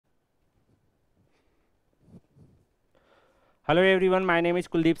Hello everyone, my name is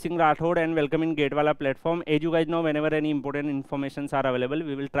Kuldeep Singh Rathod and welcome in Gatewala platform. As you guys know, whenever any important informations are available,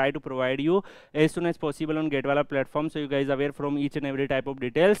 we will try to provide you as soon as possible on Gatewala platform, so you guys are aware from each and every type of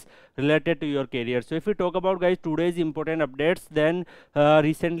details related to your career. So if we talk about guys today's important updates, then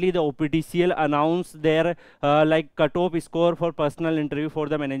recently the OPTCL announced their like cutoff score for personal interview for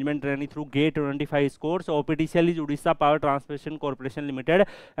the management trainee through GATE 25 score. So OPTCL is Odisha Power Transmission Corporation Limited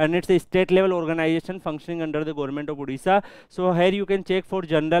and it's a state level organization functioning under the government of Odisha. So here you can check for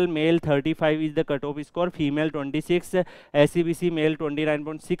general male 35 is the cutoff score, female 26, SCBC male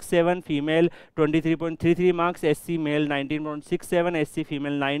 29.67, female 23.33 marks, SC male 19.67, SC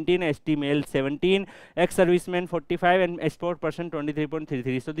female 19, ST male 17, ex-serviceman 45 and sport person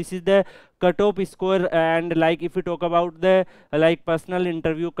 23.33. So this is the cutoff score. And like if we talk about the like personal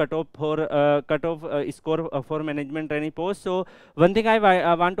interview cutoff for score for management trainee post, so one thing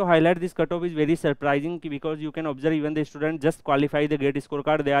I want to highlight, this cutoff is very surprising because you can observe even the student just qualify the GATE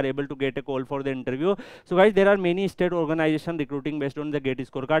scorecard, they are able to get a call for the interview. So guys, there are many state organization recruiting based on the GATE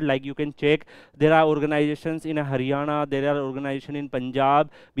scorecard. Like you can check, there are organizations in Haryana, there are organization in Punjab,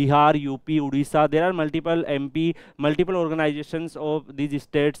 Bihar, UP, Odisha. There are multiple MP, multiple organizations of these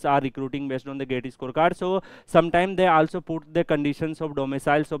states are recruiting based on the GATE scorecard. So sometimes they also put the conditions of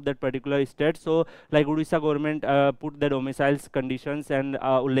domiciles of that particular state. So like Odisha government put the domiciles conditions and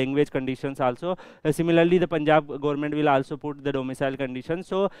language conditions also. Similarly, the Punjab government will also put the domicile conditions.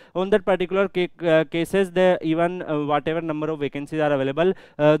 So on that particular cases, the even whatever number of vacancies are available,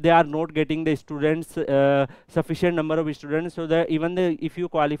 they are not getting the students sufficient number of students. So the even the if you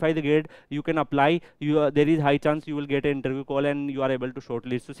qualify the GATE, you can apply. There is high chance you will get an interview call and you are able to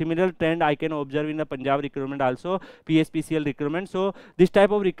shortlist. So similar trend I can observe in the Punjab recruitment also, PSPCL recruitment. So this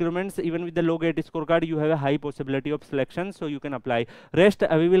type of recruitments, even with the low GATE scorecard, you have a high possibility of selection, so you can apply. Rest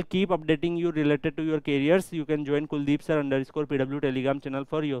we will keep updating you related to your careers. You can join Kuldeep_PW Telegram channel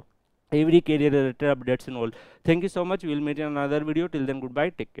for your every career related updates and all. Thank you so much. We will meet in another video. Till then, goodbye.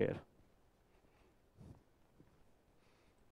 Take care.